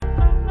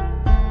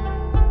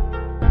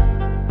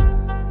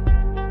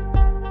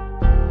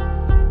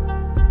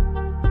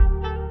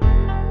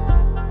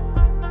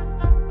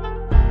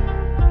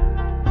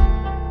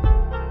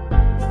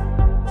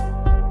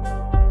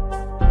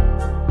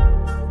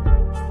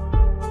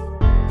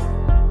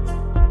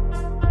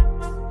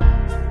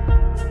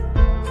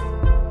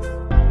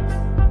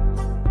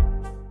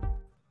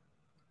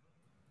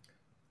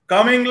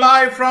Coming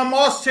live from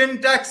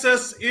Austin,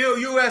 Texas,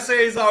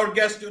 USA is our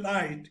guest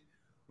tonight.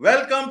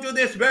 Welcome to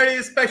this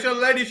very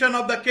special edition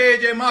of the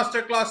KJ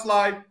Masterclass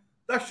Live,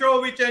 the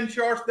show which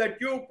ensures that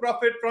you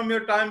profit from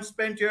your time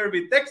spent here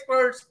with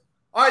experts,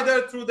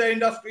 either through the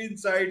industry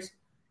insights,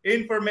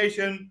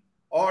 information,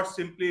 or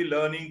simply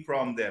learning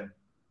from them.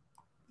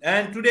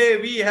 And today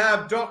we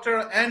have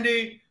Dr.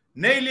 Andy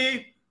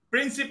Naily,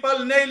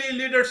 Principal Naily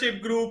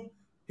Leadership Group.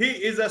 He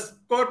is a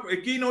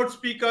keynote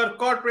speaker,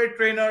 corporate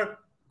trainer,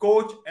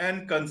 coach,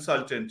 and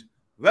consultant.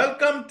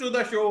 Welcome to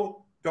the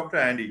show, Dr.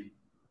 Andy.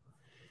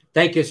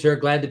 Thank you, sir.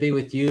 Glad to be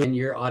with you and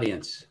your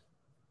audience.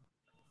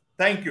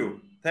 Thank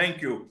you.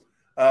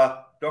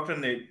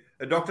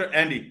 Dr.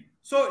 Andy.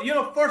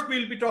 So, first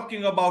we'll be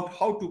talking about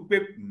how to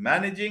quit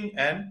managing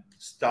and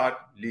start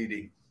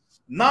leading.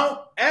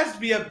 Now, as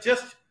we have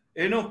just,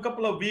 a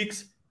couple of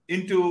weeks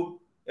into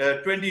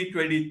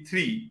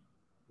 2023,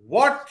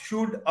 what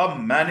should a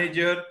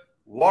manager,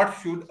 what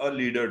should a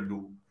leader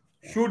do?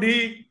 Should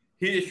he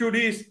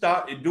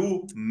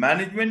do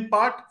management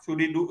part?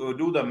 Should he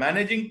do the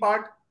managing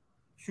part?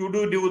 Should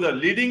he do the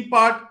leading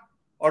part?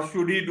 Or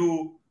should he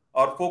do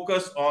or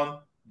focus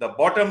on the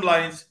bottom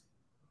lines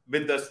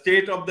with the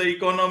state of the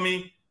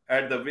economy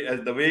as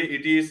the way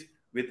it is,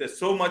 with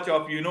so much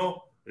of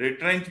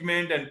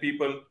retrenchment and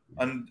people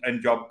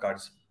and job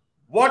cuts?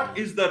 What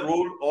is the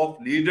role of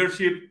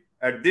leadership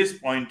at this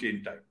point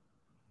in time?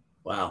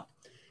 Wow.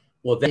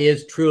 Well, that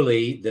is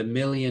truly the $1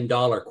 million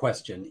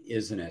question,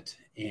 isn't it?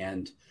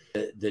 And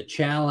the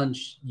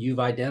challenge you've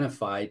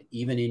identified,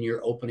 even in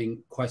your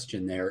opening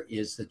question there,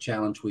 is the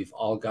challenge we've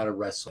all got to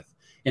wrestle with.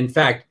 In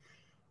fact,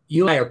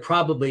 you and I are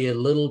probably a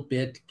little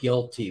bit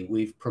guilty.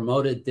 We've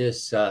promoted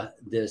this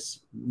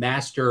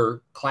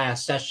master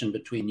class session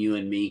between you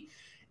and me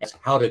as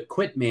how to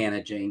quit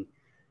managing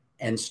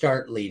and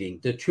start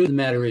leading. The truth of the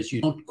matter is you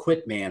don't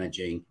quit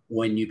managing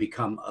when you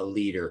become a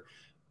leader,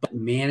 but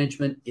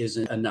management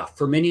isn't enough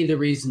for many of the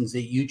reasons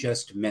that you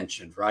just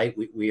mentioned, right?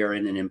 We are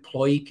in an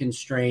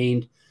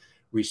employee-constrained,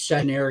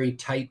 recessionary,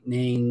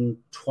 tightening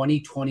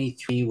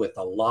 2023 with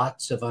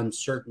lots of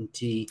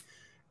uncertainty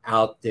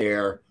out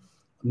there.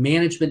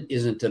 Management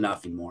isn't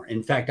enough anymore.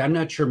 In fact, I'm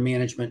not sure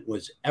management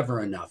was ever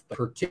enough, but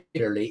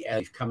particularly as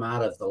we've come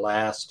out of the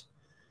last,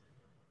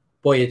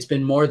 it's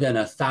been more than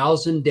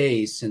 1,000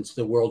 days since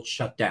the world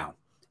shut down.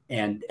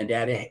 And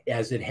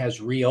as it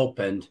has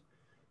reopened,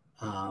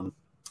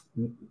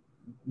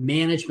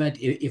 management,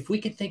 if we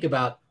could think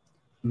about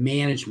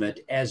management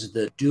as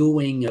the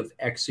doing of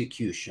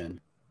execution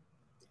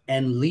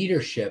and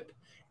leadership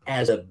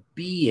as a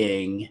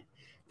being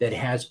that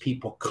has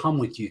people come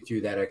with you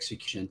through that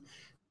execution,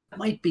 that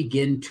might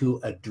begin to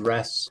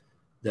address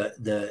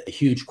the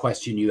huge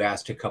question you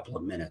asked a couple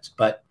of minutes.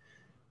 But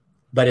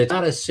it's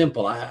not as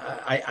simple.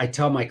 I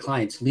tell my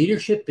clients,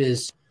 leadership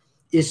is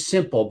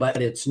simple,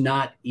 but it's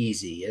not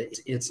easy.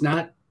 It's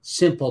not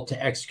simple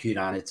to execute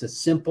on. It's a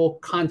simple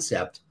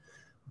concept,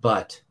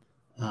 but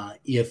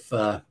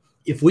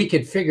if we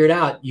could figure it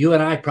out, you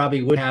and I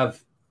probably would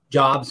have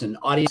jobs and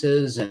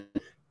audiences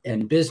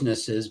and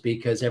businesses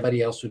because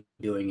everybody else would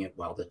be doing it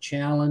well. The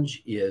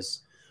challenge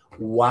is,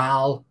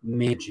 while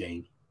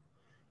managing,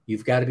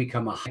 you've got to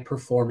become a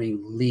high-performing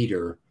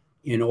leader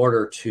in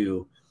order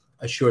to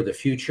assure the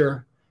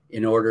future,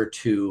 in order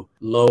to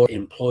lower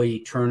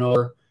employee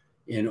turnover,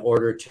 in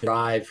order to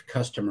drive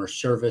customer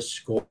service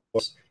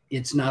scores.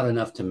 It's not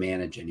enough to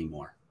manage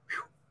anymore.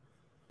 Whew.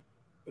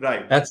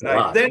 Right. That's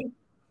right.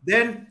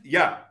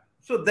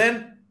 So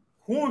then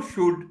who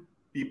should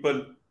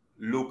people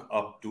look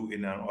up to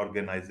in an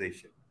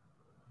organization?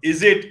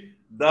 Is it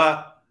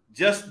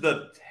just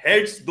the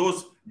heads,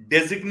 those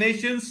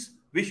designations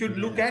we should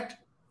look at?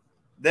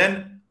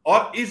 Then,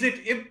 or is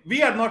it, if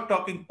we are not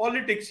talking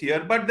politics here,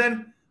 but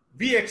then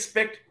we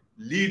expect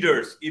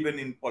leaders even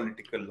in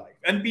political life,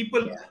 and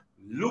people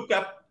look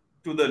up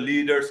to the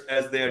leaders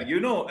as their,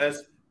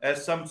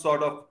 as some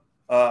sort of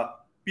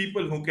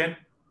people who can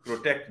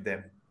protect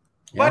them.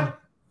 But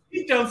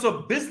in terms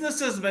of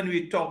businesses, when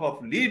we talk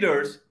of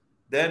leaders,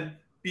 then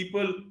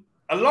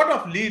a lot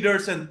of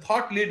leaders and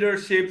thought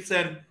leaderships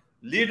and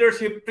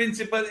leadership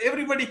principles,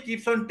 everybody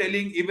keeps on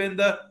telling even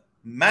the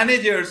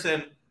managers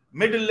and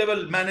middle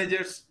level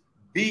managers,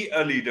 be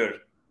a leader,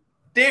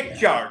 take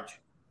charge,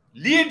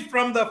 lead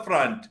from the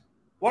front.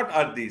 What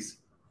are these?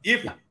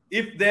 If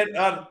there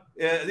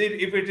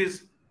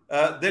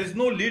is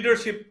no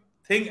leadership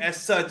thing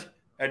as such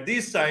at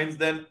these times,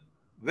 then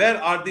where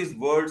are these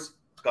words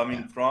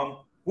coming from?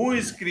 Who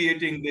is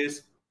creating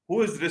this?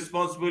 Who is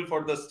responsible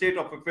for the state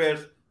of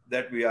affairs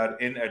that we are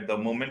in at the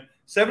moment?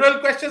 Several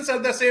questions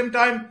at the same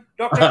time.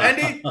 Dr.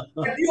 Andy,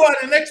 you are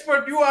an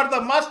expert. You are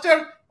the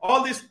master.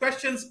 All these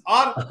questions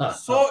are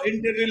so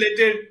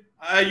interrelated.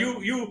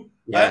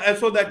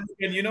 So that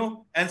you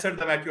can, answer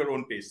them at your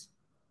own pace.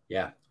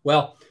 Yeah.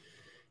 Well,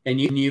 and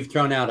you've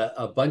thrown out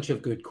a bunch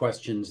of good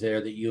questions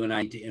there that you and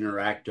I need to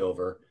interact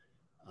over.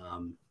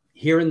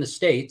 Here in the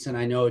States, and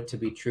I know it to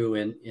be true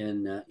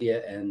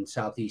in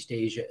Southeast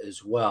Asia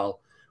as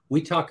well,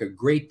 we talk a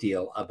great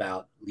deal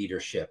about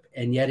leadership,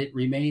 and yet it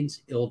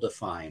remains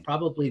ill-defined.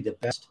 Probably the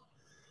best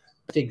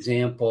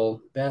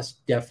example,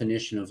 best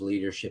definition of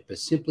leadership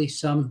is simply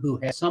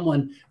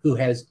someone who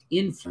has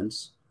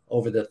influence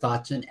over the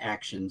thoughts and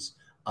actions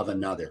of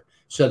another.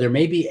 So there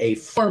may be a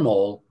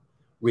formal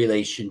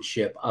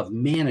relationship of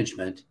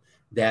management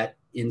that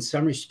in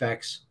some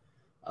respects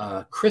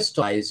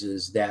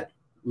crystallizes that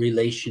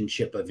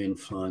relationship of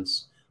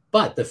influence.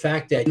 But the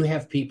fact that you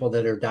have people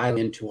that are dialed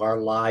into our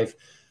live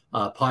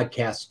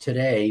podcast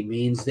today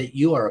means that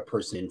you are a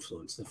person of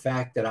influence. The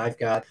fact that I've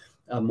got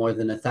more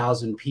than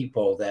 1,000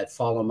 people that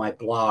follow my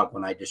blog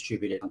when I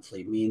distribute it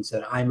monthly means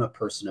that I'm a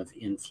person of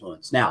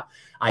influence. Now,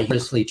 I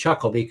honestly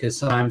chuckle because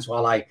sometimes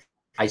while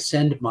I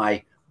send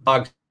my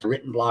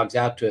written blogs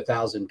out to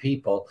 1,000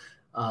 people,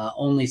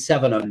 only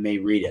 7 of them may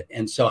read it.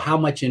 And so how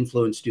much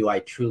influence do I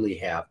truly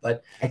have?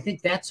 But I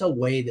think that's a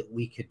way that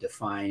we could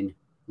define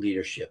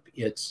leadership.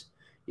 It's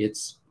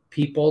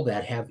people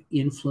that have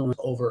influence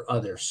over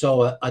others.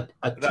 So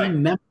a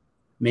team member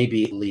may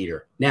be a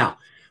leader. Now,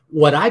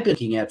 what I've been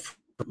looking at for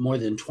more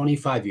than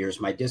 25 years,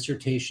 my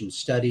dissertation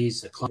studies,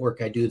 the client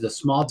work I do, the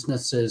small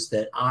businesses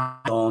that I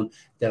own,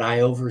 that I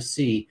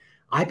oversee,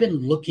 I've been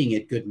looking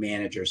at good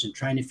managers and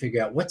trying to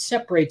figure out what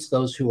separates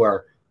those who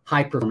are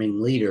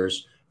high-performing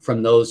leaders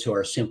from those who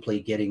are simply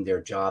getting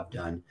their job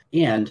done.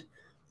 And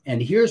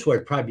here's where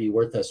it'd probably be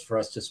worth for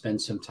us to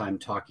spend some time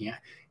talking.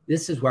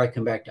 This is where I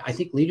come back to, I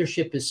think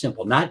leadership is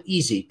simple, not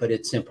easy, but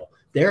it's simple.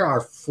 There are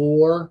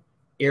 4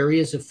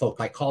 areas of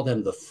focus. I call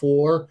them the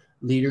 4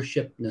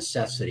 leadership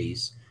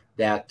necessities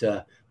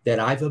that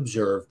I've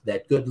observed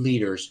that good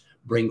leaders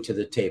bring to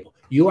the table.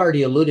 You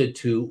already alluded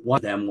to one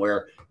of them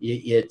where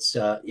it's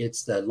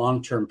the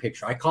long-term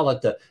picture. I call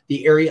it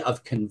the area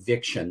of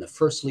conviction, the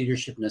first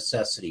leadership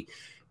necessity.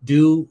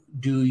 Do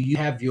you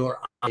have your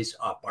eyes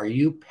up? Are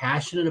you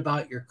passionate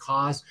about your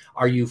cause?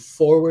 Are you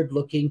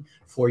forward-looking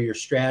for your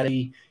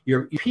strategy?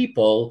 Your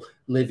people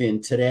live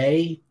in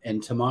today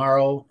and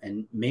tomorrow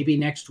and maybe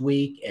next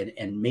week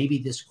and maybe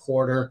this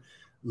quarter.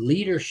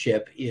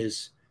 Leadership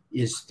is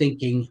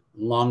thinking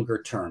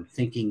longer term,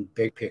 thinking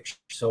big picture.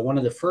 So one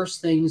of the first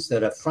things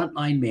that a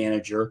frontline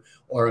manager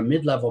or a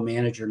mid-level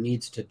manager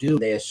needs to do,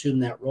 they assume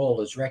that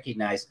role, is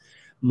recognize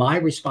my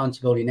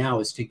responsibility now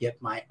is to get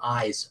my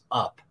eyes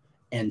up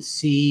and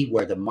see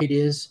where the market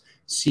is,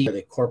 see where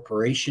the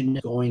corporation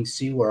is going,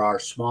 see where our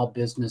small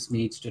business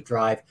needs to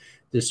drive.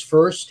 This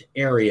first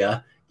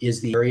area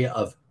is the area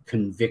of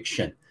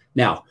conviction.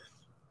 Now,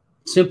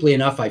 simply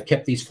enough, I've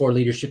kept these 4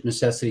 leadership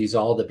necessities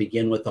all to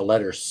begin with the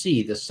letter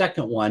C. The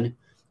second one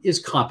is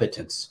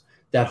competence,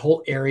 that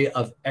whole area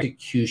of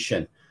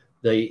execution.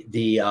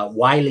 The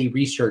Wiley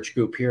Research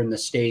Group here in the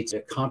States,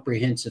 a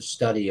comprehensive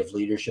study of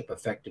leadership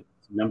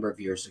effectiveness a number of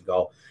years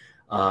ago,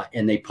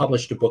 and they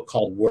published a book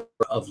called Work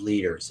of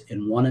Leaders.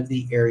 And one of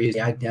the areas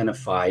they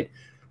identified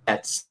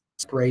that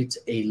separates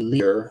a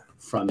leader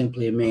from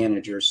simply a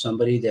manager,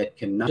 somebody that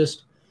can not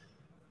just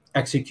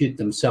execute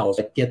themselves,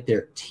 but get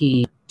their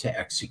team to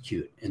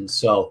execute. And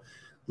so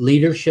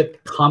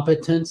leadership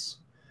competence,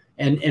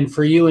 and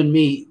for you and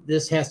me,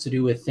 this has to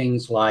do with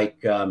things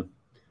like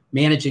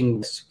managing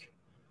risk,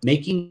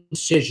 making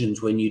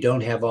decisions when you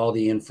don't have all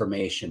the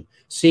information,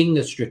 seeing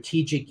the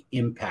strategic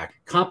impact,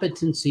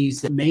 competencies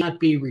that may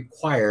not be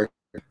required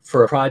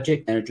for a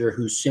project manager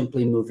who's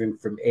simply moving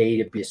from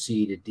A to B,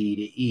 C to D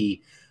to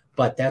E,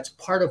 but that's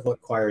part of what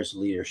requires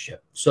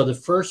leadership. So the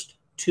first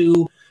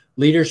 2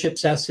 leadership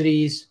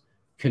necessities,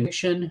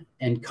 conviction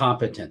and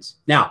competence.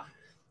 Now,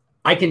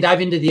 I can dive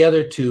into the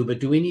other 2, but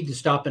do we need to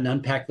stop and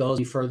unpack those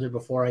any further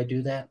before I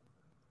do that?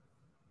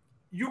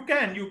 You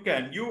can.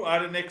 You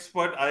are an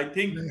expert. I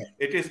think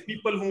it is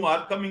people who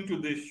are coming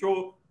to this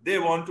show, they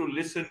want to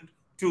listen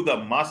to the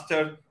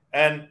master.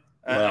 And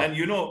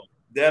you know,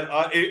 there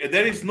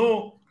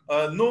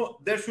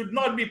should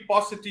not be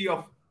paucity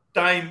of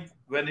time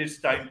when it's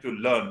time to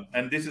learn.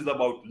 And this is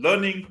about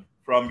learning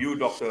from you,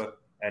 Dr.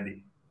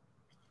 Andy.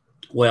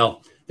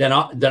 Well, then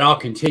I'll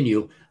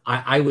continue.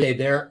 I would say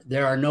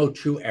there are no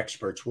true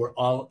experts. We're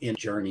all in a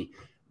journey.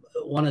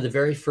 One of the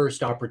very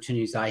first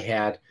opportunities I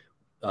had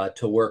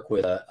to work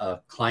with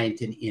a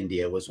client in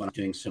India was when I was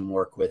doing some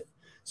work with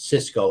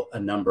Cisco a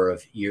number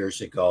of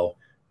years ago.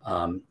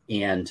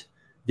 And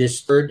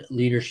this third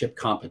leadership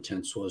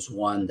competence was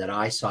one that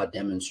I saw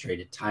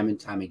demonstrated time and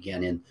time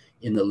again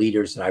in the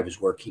leaders that I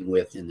was working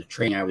with, in the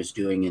training I was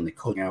doing, in the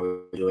coaching I was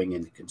doing,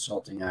 in the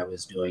consulting I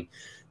was doing.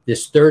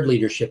 This third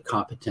leadership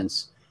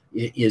competence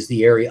is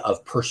the area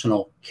of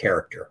personal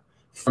character,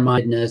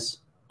 firm-mindedness,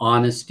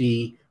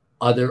 honesty,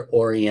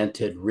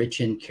 other-oriented,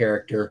 rich in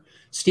character.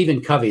 Stephen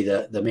Covey,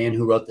 the man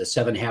who wrote the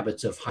 7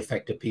 Habits of Highly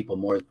Effective People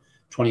more than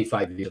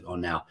 25 years ago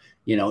now,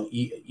 you know,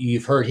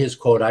 you've heard his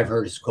quote, I've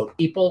heard his quote,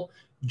 people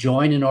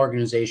join an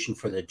organization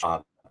for the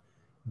job.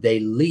 They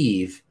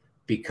leave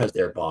because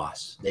their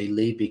boss. They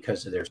leave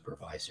because of their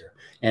supervisor.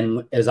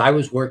 And as I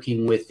was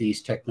working with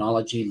these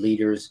technology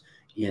leaders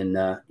in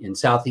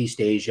Southeast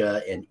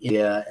Asia and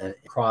India and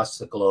across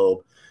the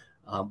globe,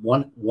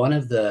 one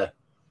of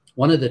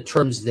the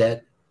terms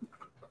that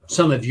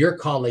some of your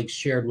colleagues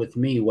shared with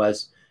me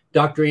was,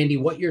 Dr. Andy,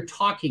 what you're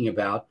talking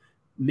about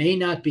may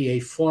not be a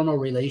formal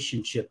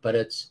relationship, but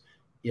it's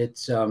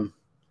that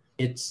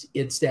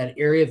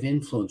area of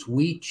influence.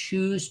 We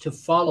choose to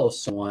follow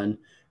someone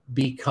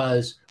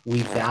because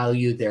we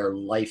value their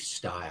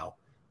lifestyle.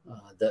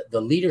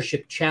 The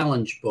Leadership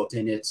Challenge book,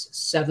 in its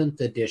 7th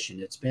edition,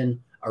 it's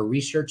been a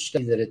research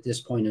study that at this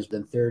point has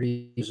been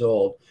 30 years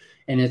old.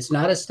 And it's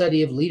not a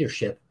study of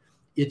leadership,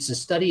 it's a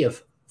study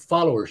of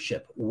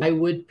followership. Why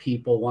would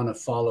people want to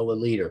follow a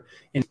leader?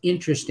 And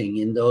interesting,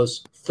 in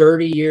those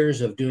 30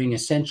 years of doing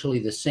essentially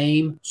the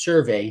same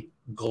survey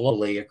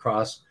globally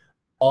across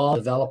all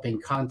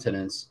developing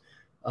continents,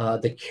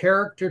 the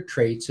character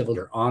traits of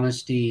leader,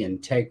 honesty,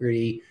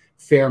 integrity,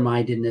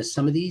 fair-mindedness,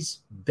 some of these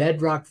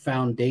bedrock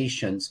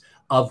foundations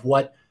of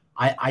what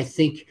I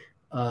think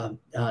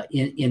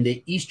in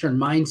the Eastern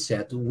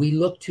mindset, we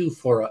look to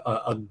for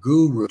a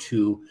guru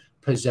to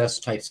possess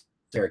types of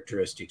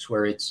characteristics,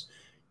 where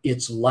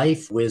it's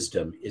life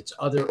wisdom, it's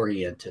other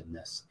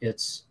orientedness,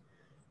 it's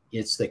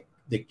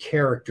the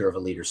character of a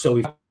leader. So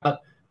we've got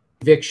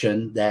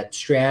conviction, that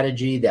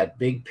strategy, that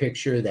big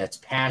picture, that's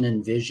passion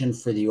and vision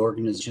for the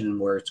organization and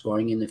where it's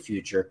going in the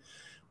future.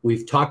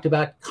 We've talked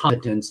about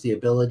competence, the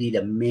ability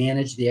to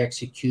manage the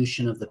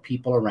execution of the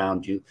people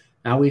around you.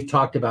 Now we've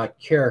talked about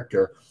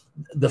character.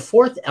 The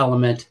fourth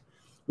element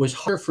was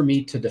hard for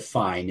me to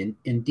define. And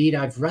indeed,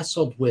 I've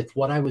wrestled with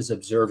what I was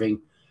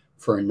observing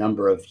for a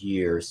number of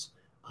years.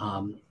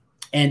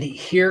 And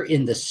here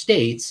in the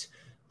States,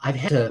 I've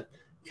had to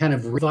kind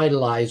of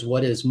revitalize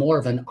what is more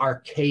of an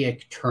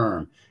archaic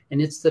term,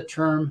 and it's the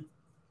term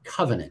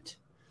covenant.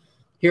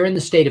 Here in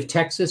the state of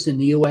Texas, in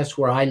the U.S.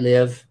 where I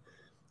live,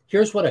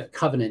 here's what a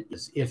covenant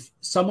is. If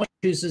someone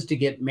chooses to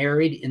get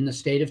married in the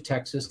state of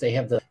Texas, they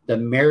have the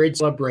marriage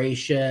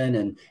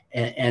celebration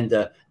and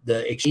the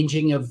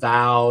exchanging of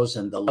vows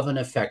and the love and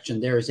affection.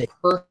 There is a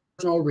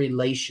personal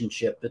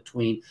relationship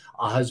between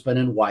a husband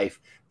and wife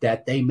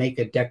that they make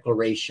a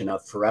declaration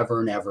of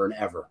forever and ever and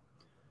ever.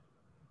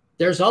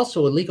 There's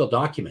also a legal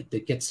document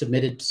that gets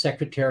submitted to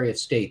Secretary of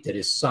State that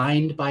is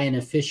signed by an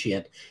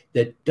officiant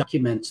that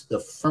documents the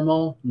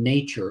formal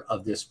nature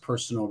of this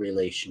personal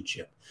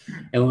relationship.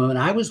 And when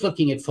I was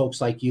looking at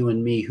folks like you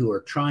and me who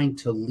are trying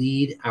to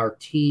lead our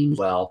teams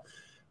well,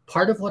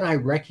 part of what I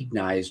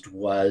recognized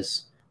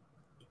was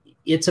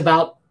it's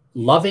about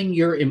loving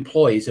your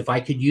employees, if I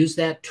could use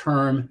that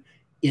term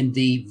in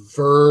the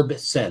verb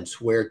sense,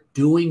 where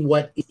doing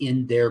what is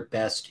in their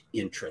best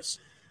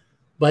interest.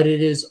 But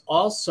it is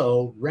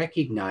also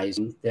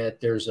recognizing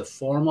that there's a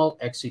formal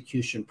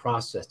execution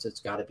process that's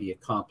got to be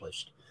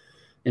accomplished.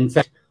 In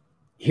fact,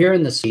 here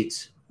in the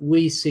States,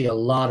 we see a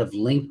lot of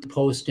LinkedIn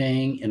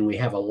posting, and we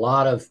have a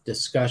lot of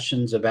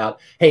discussions about,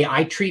 hey,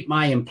 I treat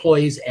my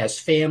employees as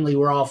family.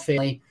 We're all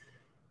family.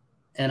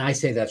 And I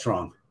say that's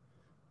wrong,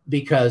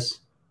 because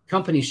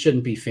companies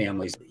shouldn't be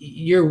families.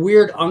 Your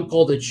weird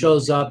uncle that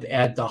shows up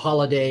at the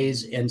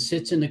holidays and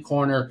sits in the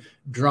corner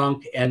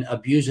drunk and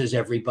abuses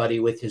everybody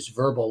with his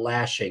verbal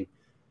lashing,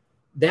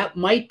 that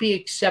might be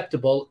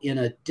acceptable in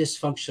a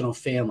dysfunctional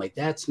family.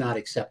 That's not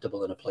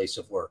acceptable in a place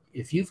of work.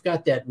 If you've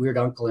got that weird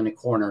uncle in a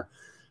corner,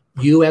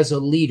 you as a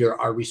leader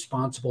are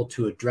responsible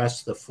to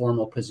address the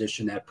formal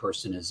position that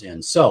person is in.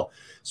 So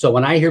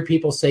when I hear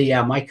people say,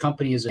 yeah, my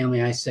company is a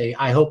family, I say,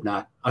 I hope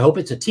not. I hope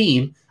it's a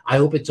team. I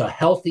hope it's a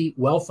healthy,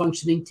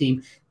 well-functioning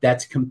team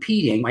that's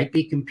competing, might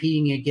be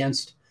competing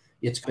against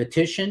its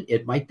competition.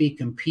 It might be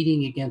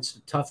competing against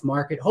a tough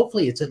market.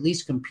 Hopefully it's at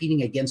least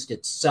competing against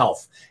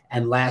itself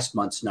and last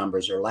month's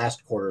numbers or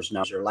last quarter's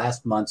numbers or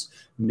last month's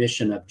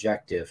mission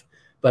objective.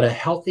 But a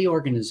healthy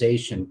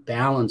organization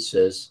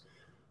balances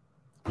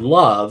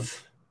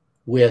love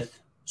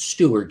with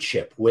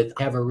stewardship, with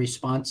have a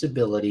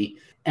responsibility.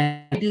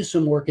 And I do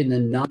some work in the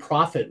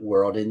nonprofit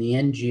world, in the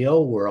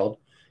NGO world.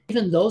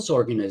 Even those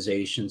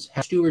organizations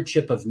have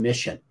stewardship of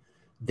mission.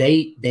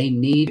 They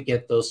need to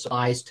get those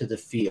supplies to the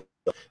field.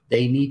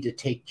 They need to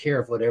take care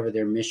of whatever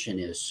their mission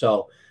is.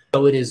 So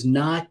it is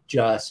not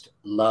just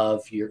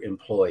love your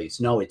employees.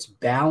 No, it's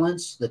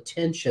balance the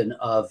tension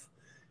of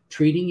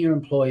treating your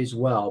employees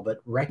well,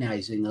 but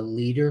recognizing a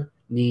leader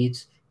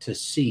needs to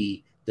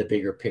see the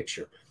bigger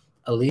picture.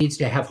 A leader needs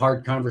to have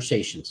hard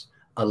conversations.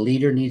 A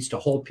leader needs to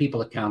hold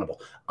people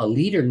accountable. A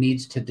leader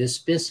needs to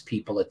dismiss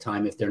people at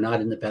times if they're not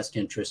in the best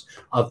interest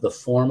of the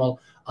formal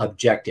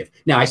objective.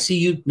 Now, I see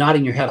you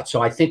nodding your head.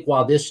 So I think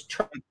while this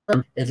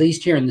term, at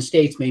least here in the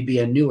States, may be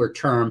a newer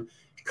term,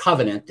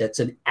 covenant,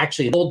 that's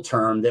actually an old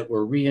term that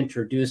we're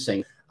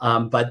reintroducing.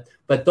 But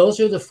those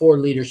are the 4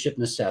 leadership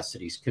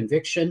necessities: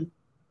 conviction,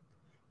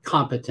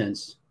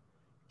 competence,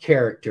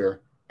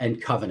 character, and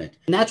covenant.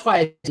 And that's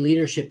why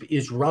leadership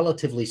is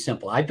relatively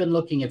simple. I've been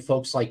looking at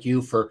folks like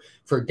you for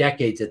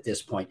decades at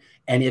this point,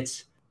 and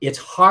it's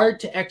hard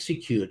to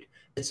execute.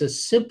 It's a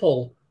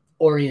simple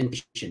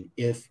orientation.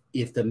 If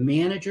the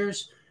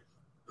managers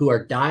who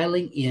are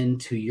dialing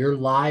into your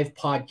live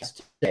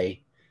podcast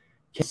today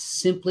can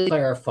simply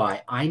clarify,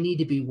 I need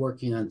to be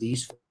working on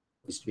these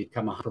things to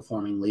become a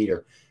high-performing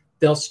leader,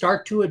 they'll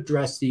start to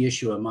address the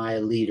issue, am I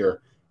a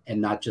leader?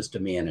 and not just a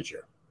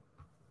manager.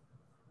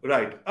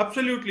 Right,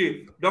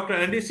 absolutely, Dr.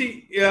 Andy.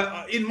 See,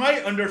 in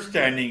my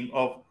understanding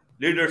of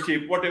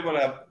leadership, whatever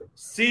I've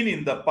seen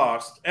in the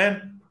past,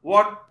 and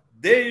what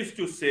they used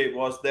to say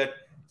was that,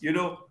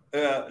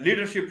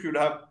 leadership should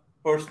have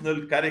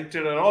personal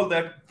character and all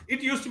that.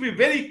 It used to be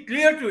very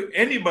clear to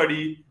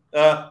anybody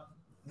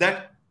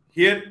that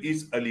here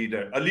is a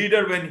leader. A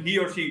leader, when he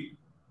or she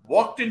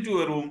walked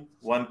into a room,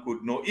 one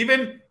could know.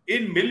 Even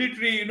in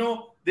military,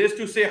 they used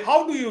to say,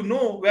 how do you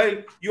know?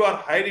 Well, you are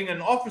hiring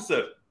an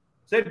officer.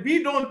 Said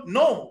we don't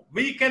know.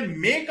 We can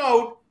make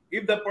out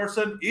if the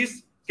person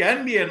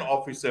can be an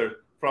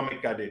officer from a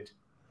cadet,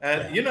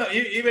 and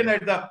even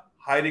at the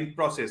hiring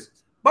process.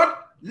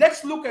 But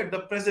let's look at the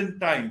present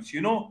times.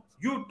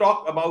 You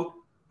talk about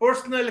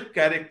personal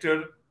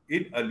character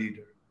in a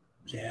leader.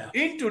 Yeah.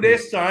 In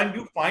today's time,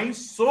 you find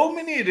so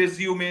many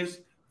resumes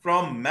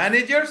from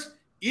managers,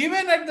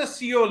 even at the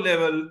CEO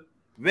level,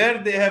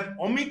 where they have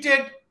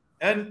omitted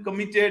and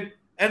committed,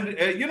 and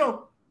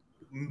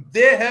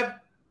they have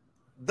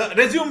the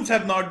resumes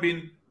have not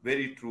been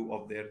very true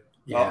of their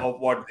of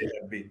what they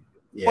have been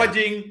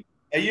fudging,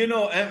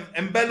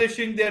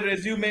 embellishing their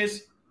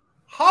resumes.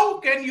 How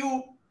can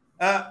you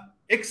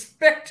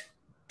expect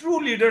true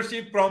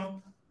leadership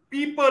from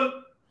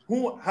people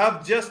who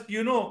have just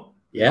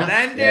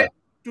landed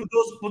to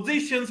those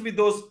positions with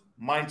those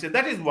mindset?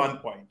 That is one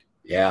point.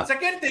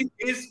 Second thing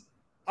is,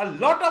 a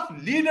lot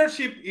of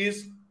leadership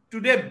is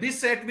today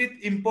beset with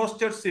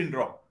imposter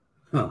syndrome.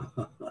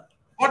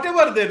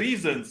 Whatever the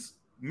reasons,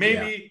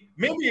 maybe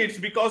it's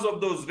because of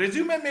those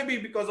resume, maybe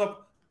because of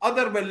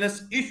other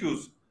wellness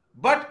issues,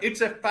 but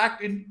it's a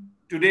fact in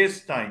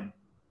today's time.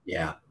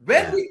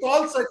 When we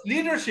call such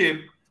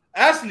leadership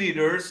as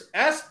leaders,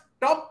 as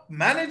top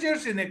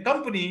managers in a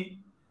company,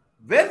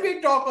 when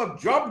we talk of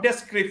job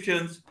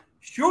descriptions,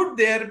 should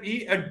there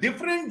be a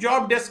different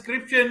job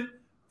description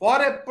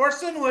for a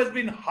person who has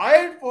been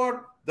hired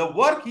for the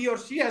work he or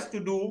she has to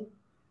do,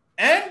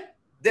 and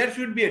there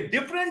should be a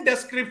different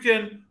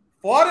description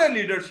for a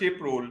leadership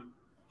role?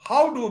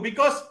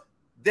 Because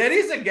there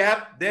is a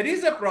gap, there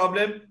is a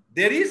problem,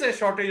 there is a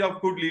shortage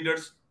of good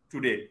leaders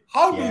today.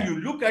 How do you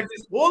look at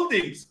these whole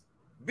things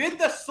with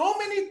so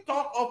many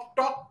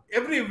talk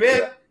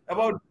everywhere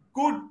about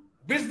good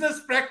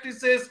business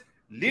practices,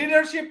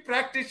 leadership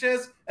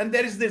practices, and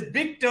there is this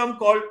big term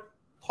called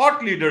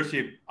thought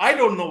leadership? I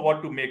don't know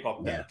what to make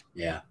of that.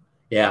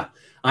 Yeah.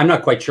 I'm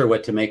not quite sure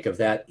what to make of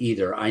that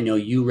either. I know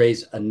you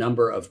raise a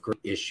number of great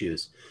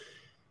issues.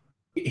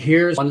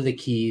 Here's one of the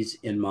keys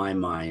in my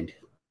mind.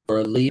 For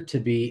a leader to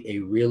be a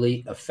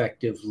really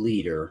effective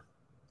leader,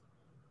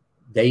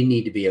 they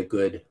need to be a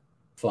good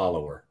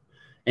follower.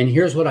 And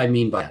here's what I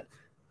mean by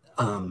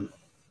that.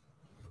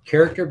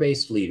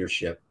 Character-based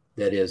leadership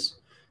that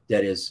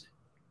is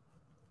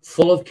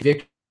full of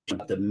conviction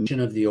about the mission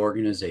of the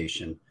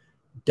organization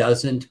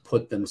doesn't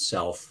put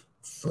themselves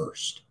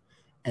first.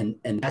 And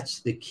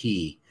that's the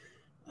key.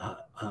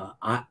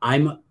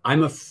 I'm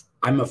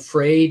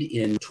afraid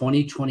in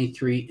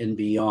 2023 and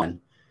beyond,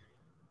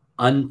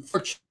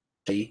 unfortunately,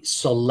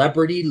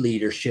 celebrity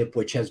leadership,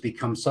 which has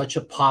become such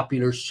a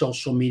popular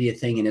social media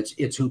thing, and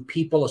it's who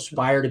people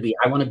aspire to be.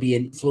 I want to be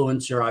an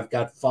influencer. I've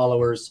got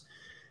followers.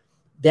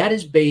 That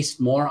is based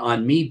more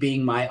on me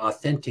being my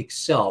authentic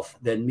self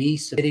than me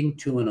submitting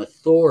to an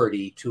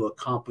authority to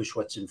accomplish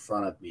what's in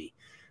front of me.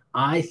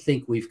 I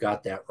think we've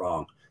got that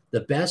wrong.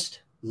 The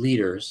best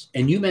leaders,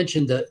 and you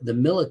mentioned the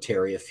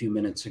military a few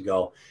minutes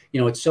ago.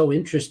 It's so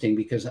interesting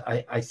because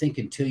I think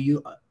until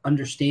you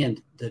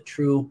understand the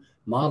true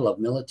model of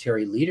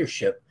military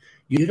leadership,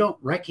 you don't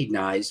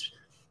recognize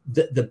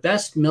the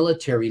best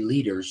military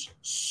leaders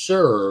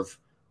serve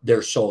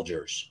their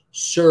soldiers,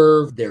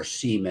 serve their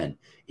seamen.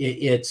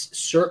 It's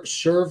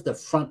serve the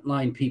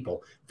frontline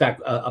people. In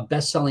fact, a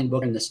best-selling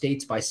book in the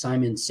States by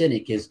Simon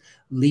Sinek is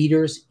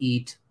Leaders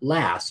Eat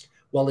Last.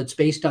 Well, it's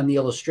based on the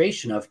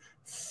illustration of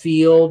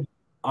field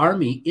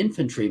army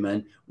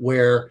infantrymen,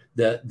 where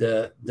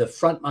the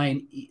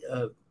frontline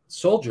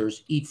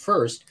soldiers eat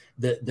first.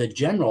 The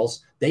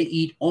generals, they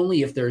eat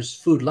only if there's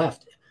food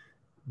left.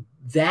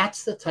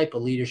 That's the type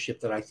of leadership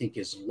that I think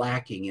is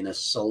lacking in a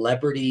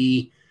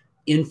celebrity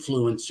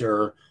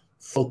influencer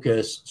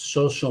focused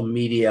social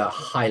media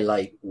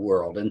highlight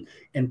world.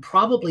 And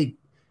probably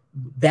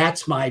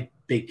that's my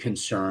big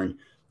concern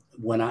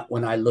when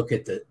I look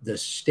at the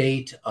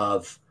state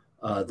of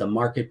the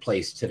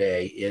marketplace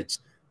today. It's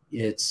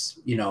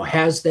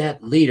has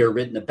that leader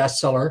written a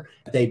bestseller?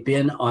 Have they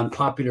been on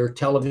popular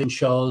television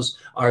shows?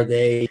 Are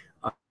they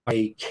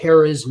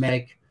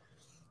charismatic?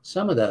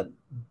 Some of the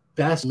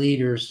best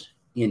leaders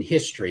in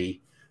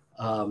history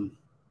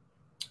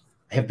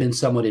have been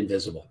somewhat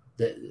invisible.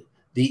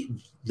 The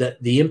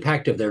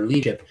impact of their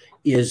leadership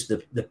is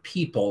the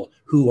people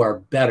who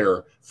are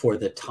better for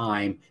the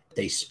time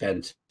they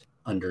spent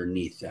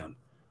underneath them.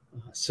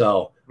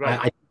 So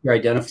I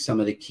identify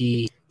some of the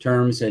key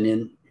terms,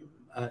 and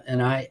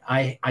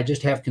I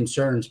just have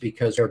concerns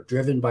because they're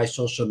driven by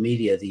social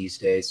media these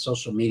days.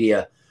 Social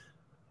media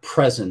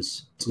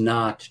presence is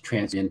not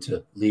translating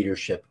into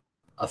leadership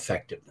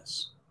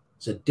effectiveness.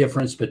 It's a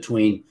difference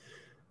between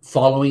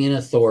following an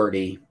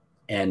authority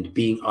and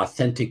being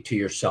authentic to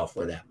yourself,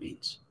 what that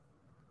means.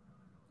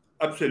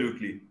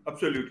 Absolutely,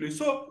 absolutely.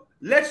 So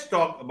let's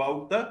talk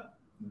about the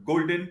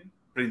golden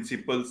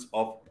principles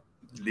of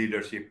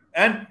leadership.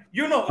 And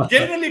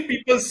generally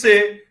people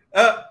say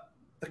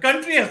the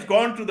country has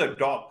gone to the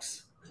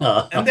dogs,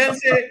 and then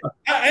say,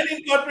 and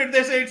in corporate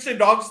they say it's a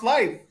dog's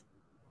life.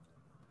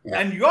 Yeah.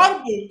 And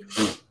your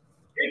book,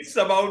 it's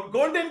about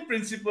golden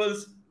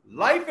principles,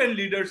 life and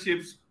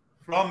leaderships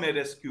from a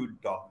rescued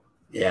dog.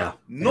 Yeah.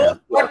 No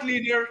thought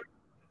leader,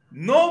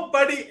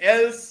 nobody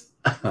else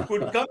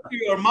could come to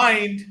your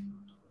mind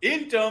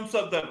in terms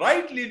of the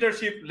right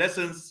leadership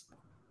lessons,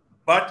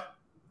 but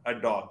a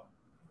dog.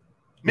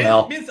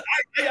 Means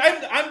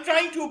I'm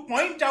trying to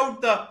point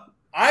out the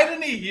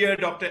irony here,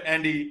 Dr.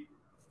 Andy.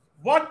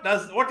 What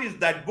is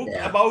that book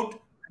about?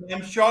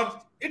 I'm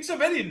sure it's a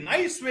very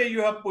nice way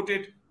you have put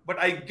it, but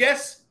I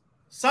guess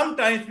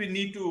sometimes we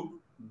need to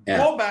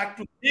go back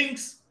to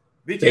things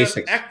which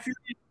Basics. are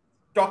actually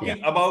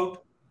talking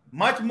about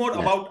much more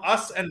about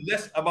us and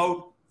less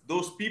about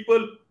those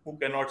people who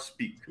cannot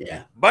speak.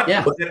 But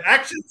their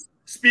actions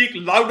speak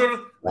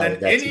louder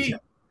than any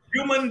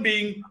human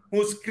being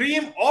who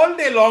scream all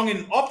day long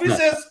in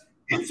offices,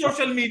 in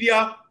social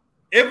media,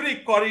 every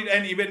corridor,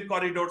 and even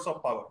corridors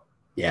of power.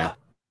 Yeah.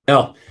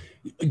 No,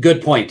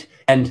 good point.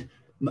 And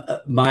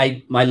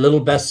my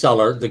little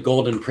bestseller, The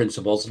Golden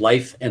Principles,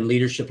 Life and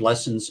Leadership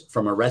Lessons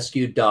from a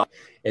Rescued Dog,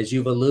 as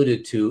you've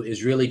alluded to,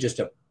 is really just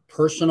a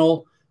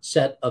personal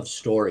set of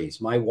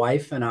stories. My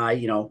wife and I,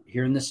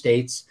 here in the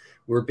States,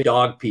 we're big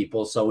dog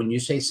people. So when you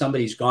say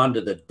somebody's gone to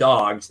the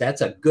dogs,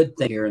 that's a good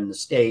thing here in the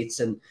States.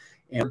 And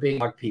we're big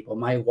dog people.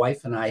 My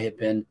wife and I have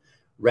been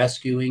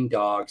rescuing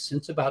dogs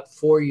since about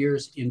 4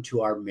 years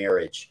into our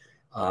marriage.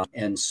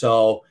 And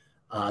so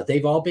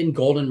they've all been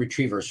golden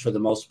retrievers for the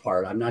most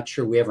part. I'm not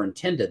sure we ever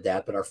intended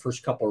that, but our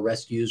first couple of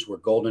rescues were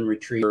golden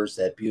retrievers,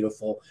 that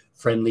beautiful,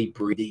 friendly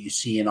breed that you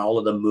see in all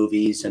of the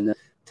movies and the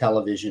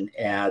television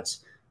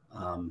ads.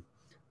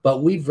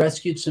 But we've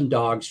rescued some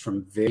dogs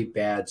from very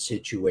bad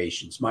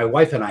situations. My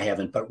wife and I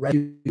haven't, but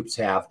rescue groups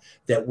have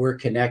that we're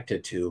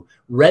connected to.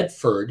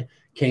 Redford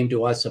came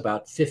to us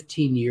about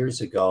 15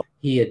 years ago.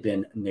 He had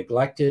been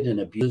neglected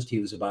and abused. He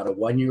was about a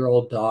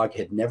 1-year-old dog,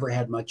 had never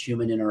had much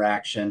human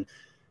interaction.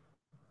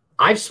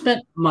 I've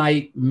spent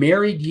my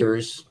married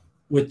years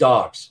with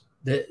dogs,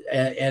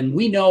 and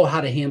we know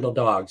how to handle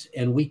dogs,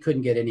 and we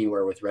couldn't get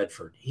anywhere with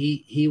Redford.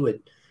 He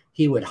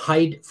would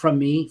hide from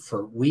me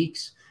for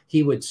weeks.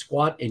 He would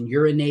squat and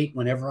urinate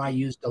whenever I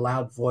used a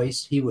loud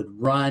voice. He would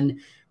run.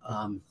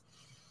 And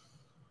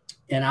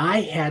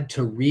I had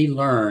to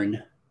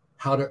relearn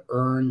how to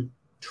earn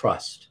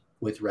trust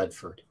with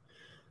Redford.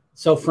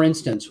 So, for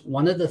instance,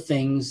 one of the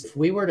things, if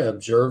we were to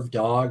observe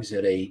dogs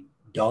at a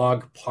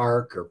dog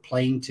park or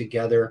playing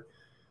together,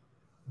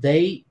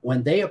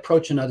 when they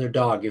approach another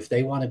dog, if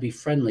they want to be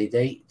friendly,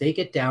 they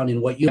get down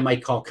in what you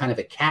might call kind of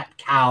a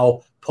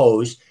cat-cow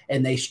pose,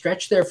 and they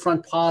stretch their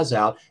front paws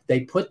out. They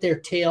put their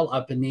tail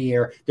up in the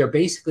air. They're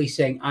basically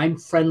saying, I'm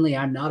friendly.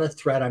 I'm not a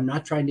threat. I'm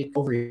not trying to get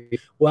over you.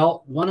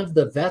 Well, one of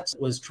the vets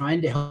was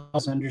trying to help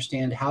us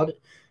understand how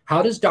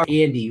does Dr.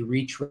 Andy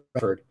reach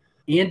Redford?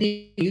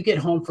 Andy, you get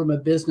home from a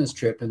business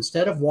trip,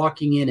 instead of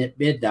walking in at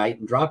midnight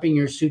and dropping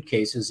your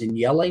suitcases and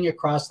yelling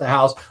across the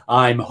house,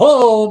 I'm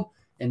home,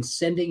 and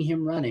sending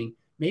him running,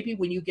 maybe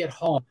when you get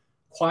home,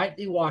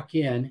 quietly walk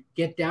in,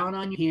 get down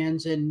on your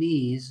hands and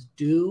knees,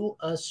 do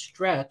a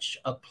stretch,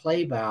 a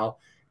play bow,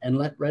 and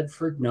let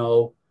Redford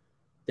know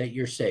that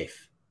you're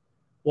safe.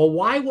 Well,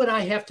 why would I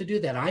have to do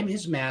that? I'm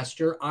his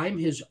master. I'm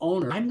his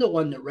owner. I'm the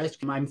one that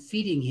rescued him. I'm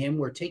feeding him.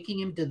 We're taking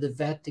him to the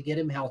vet to get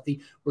him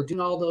healthy. We're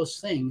doing all those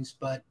things,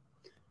 but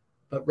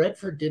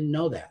Redford didn't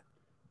know that.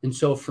 And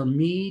so for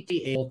me to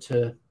be able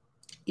to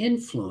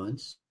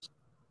influence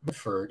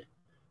Redford,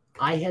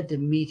 I had to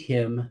meet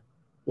him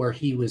where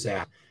he was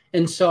at.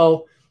 And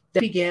so that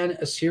began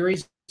a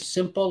series of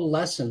simple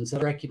lessons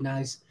that I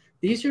recognize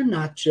these are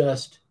not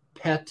just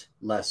pet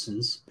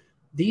lessons.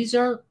 These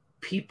are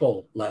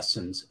people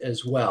lessons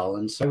as well.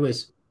 And so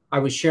I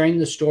was sharing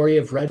the story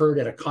of Redford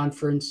at a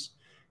conference,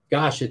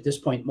 gosh, at this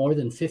point, more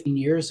than 15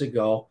 years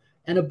ago,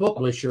 and a book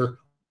publisher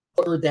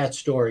heard that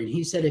story. And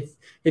he said,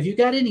 if you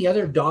got any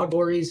other dog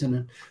stories,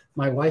 and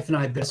my wife and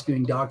I have been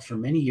rescuing dogs for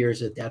many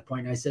years at that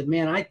point. And I said,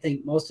 man, I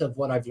think most of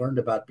what I've learned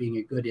about being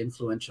a good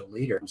influential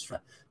leader comes from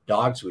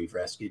dogs we've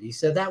rescued. He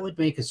said, that would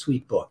make a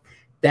sweet book.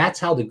 That's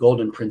how the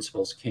Golden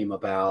Principles came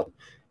about.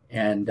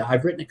 And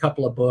I've written a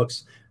couple of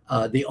books.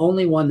 The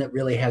only one that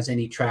really has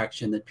any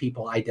traction that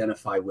people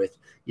identify with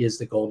is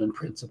the Golden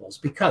Principles,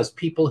 because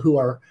people who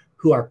are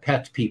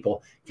pet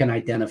people can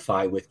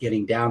identify with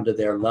getting down to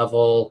their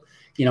level.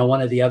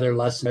 One of the other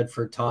lessons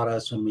Redford taught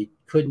us when we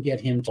couldn't get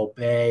him to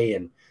obey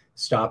and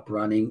stop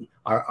running,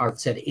 our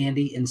said,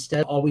 Andy,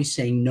 instead of always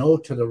saying no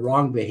to the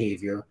wrong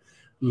behavior,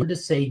 learn to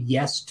say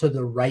yes to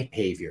the right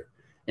behavior.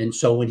 And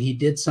so when he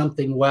did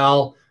something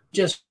well,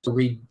 just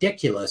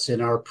ridiculous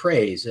in our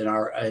praise, in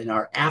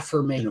our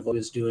affirmation of what he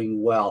was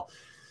doing well.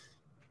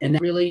 And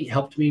that really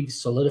helped me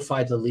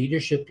solidify the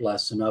leadership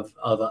lesson of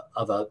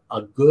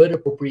a good,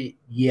 appropriate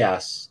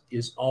yes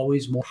is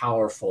always more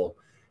powerful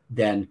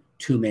than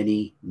too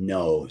many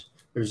no's.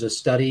 There's a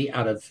study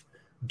out of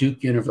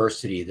Duke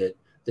University that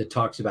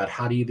talks about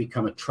how do you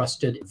become a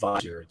trusted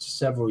advisor. It's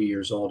several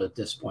years old at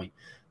this point,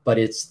 but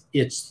it's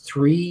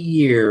 3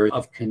 years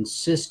of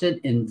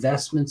consistent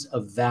investments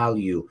of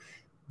value,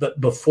 but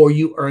before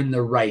you earn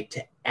the right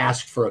to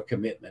ask for a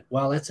commitment.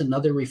 Well, that's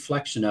another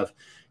reflection of,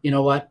 you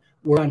know what,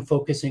 we're on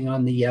focusing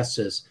on the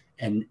yeses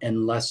and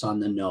less on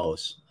the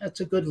no's. That's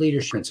a good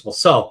leadership principle.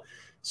 So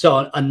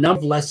a number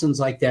of lessons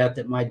like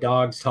that my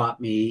dogs taught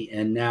me,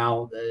 and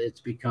now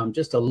it's become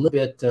just a little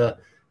bit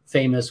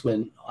famous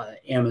with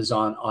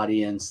Amazon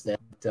audience that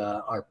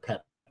are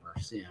pet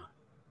lovers.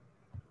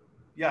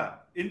 Yeah,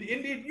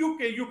 indeed,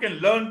 you can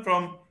learn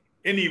from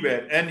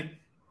anywhere, and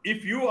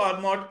if you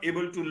are not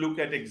able to look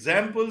at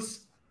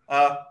examples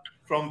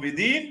from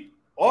within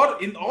or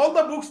in all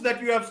the books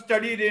that you have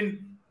studied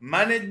in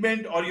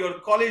management or your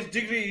college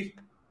degree,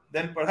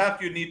 then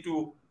perhaps you need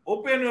to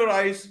open your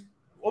eyes,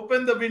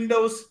 open the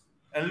windows,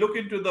 and look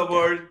into the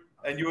world,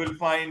 and you will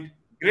find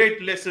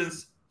great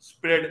lessons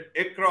spread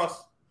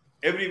across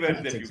everywhere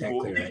That's that you exactly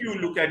go, right. if you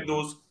look at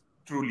those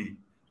truly.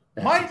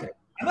 That's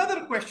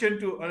Another question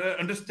to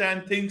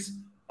understand things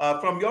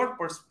from your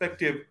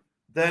perspective,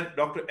 then,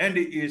 Dr.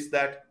 Andy, is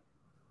that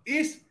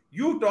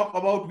you talk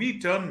about we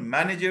turn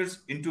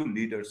managers into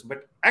leaders,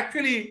 but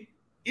actually,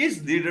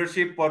 is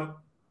leadership for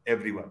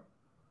everyone?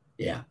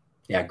 Yeah.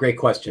 Great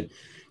question.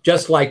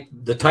 Just like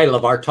the title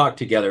of our talk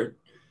together,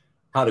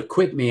 how to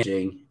quit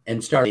managing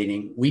and start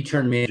leading, we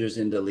turn managers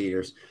into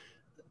leaders.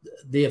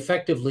 The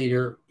effective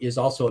leader is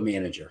also a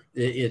manager.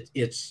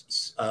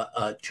 It's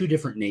two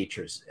different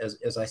natures.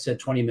 As I said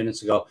 20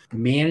 minutes ago,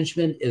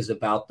 management is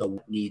about the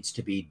what needs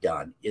to be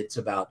done. It's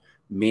about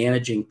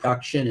managing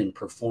production and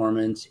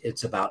performance.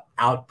 It's about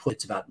output.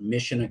 It's about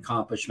mission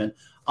accomplishment.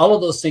 All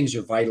of those things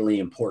are vitally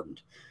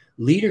important.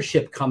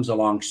 Leadership comes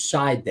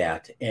alongside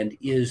that and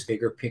is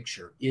bigger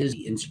picture, is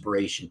the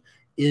inspiration,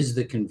 is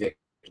the conviction,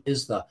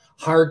 is the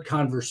hard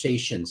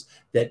conversations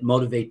that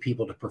motivate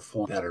people to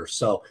perform better.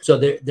 So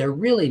they're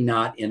really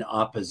not in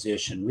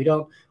opposition. We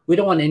don't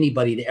want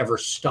anybody to ever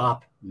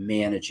stop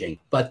managing,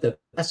 but the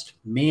best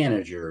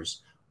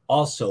managers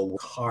also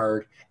work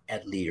hard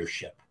at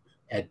leadership,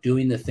 at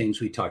doing the things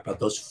we talked about,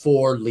 those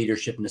 4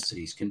 leadership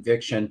necessities: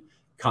 conviction,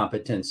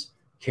 competence,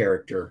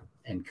 character,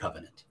 and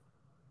covenant.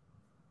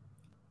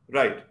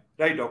 Right,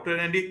 Dr.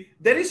 Andy.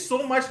 There is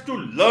so much to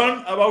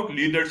learn about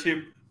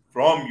leadership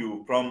from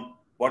you, from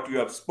what you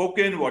have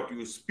spoken, what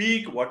you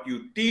speak, what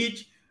you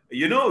teach.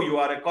 You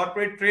are a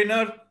corporate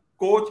trainer,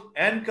 coach,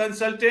 and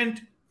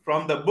consultant.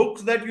 From the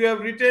books that you have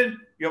written,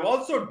 you have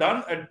also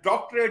done a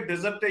doctorate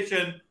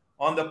dissertation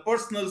on the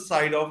personal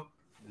side of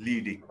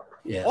leading.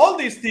 Yes. All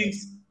these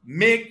things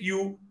make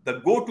you the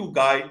go-to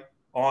guy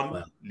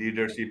on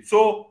leadership.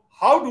 So,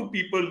 how do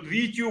people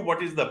reach you?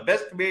 What is the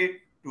best way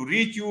to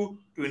reach you,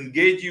 to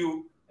engage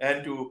you,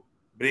 and to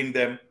bring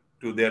them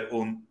to their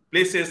own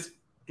places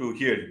to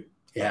hear you?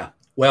 Yeah.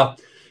 Well, a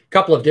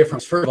couple of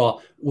different. First of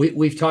all,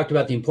 we've talked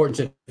about the importance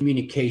of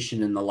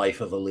communication in the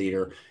life of a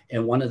leader.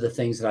 And one of the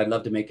things that I'd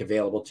love to make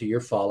available to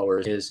your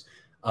followers is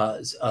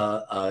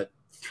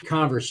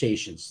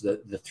conversations,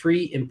 the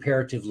 3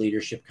 imperative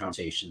leadership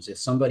conversations. If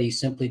somebody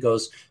simply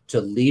goes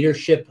to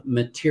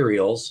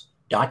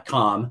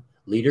leadershipmaterials.com,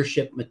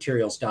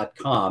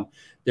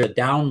 there's a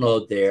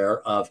download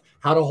there of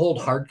how to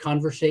hold hard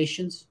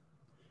conversations,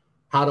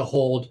 how to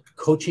hold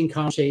coaching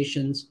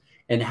conversations,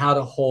 and how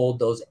to hold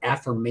those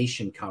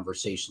affirmation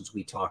conversations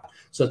we talk.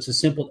 So it's a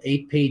simple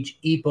 8-page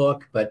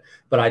ebook, but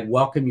I'd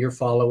welcome your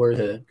follower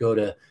to go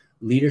to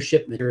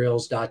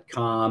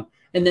leadershipmaterials.com.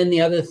 And then the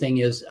other thing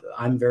is,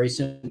 I'm very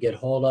simple to get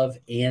hold of,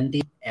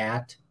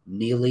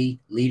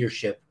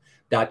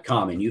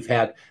 Andy@NeelyLeadership.com. And you've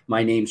had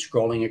my name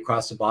scrolling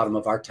across the bottom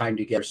of our time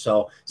together.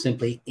 So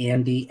simply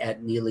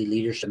Andy@Neely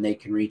Leadership, and they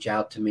can reach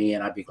out to me,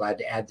 and I'd be glad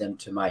to add them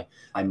to my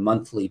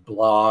monthly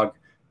blog.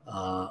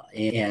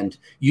 And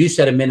you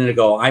said a minute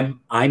ago,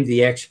 I'm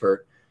the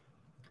expert.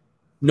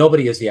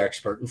 Nobody is the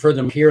expert. And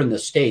furthermore, here in the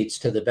States,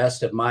 to the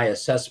best of my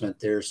assessment,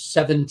 there's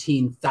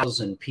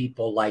 17,000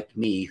 people like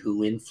me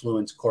who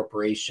influence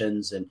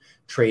corporations and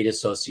trade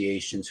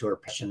associations who are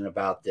passionate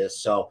about this.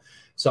 So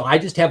I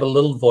just have a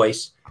little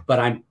voice, but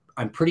I'm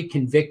pretty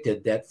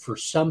convicted that for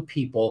some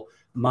people,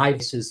 my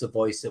voice is the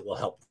voice that will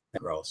help them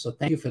grow. So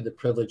thank you for the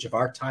privilege of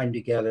our time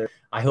together.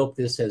 I hope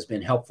this has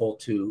been helpful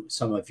to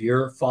some of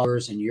your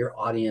followers and your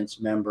audience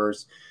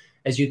members.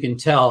 As you can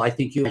tell, I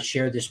think you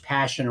share this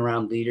passion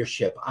around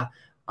leadership.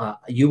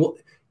 You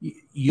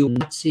will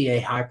not see a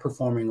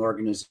high-performing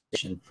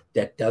organization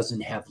that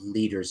doesn't have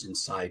leaders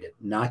inside it,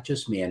 not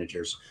just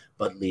managers,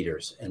 but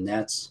leaders. And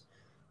that's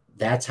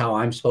how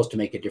I'm supposed to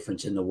make a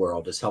difference in the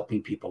world, is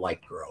helping people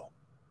like grow.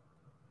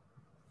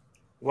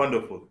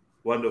 Wonderful.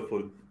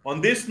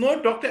 On this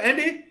note, Dr.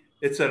 Andy,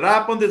 it's a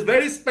wrap on this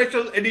very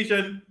special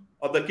edition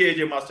of the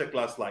KJ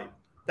Masterclass Live.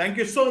 Thank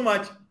you so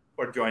much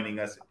for joining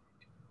us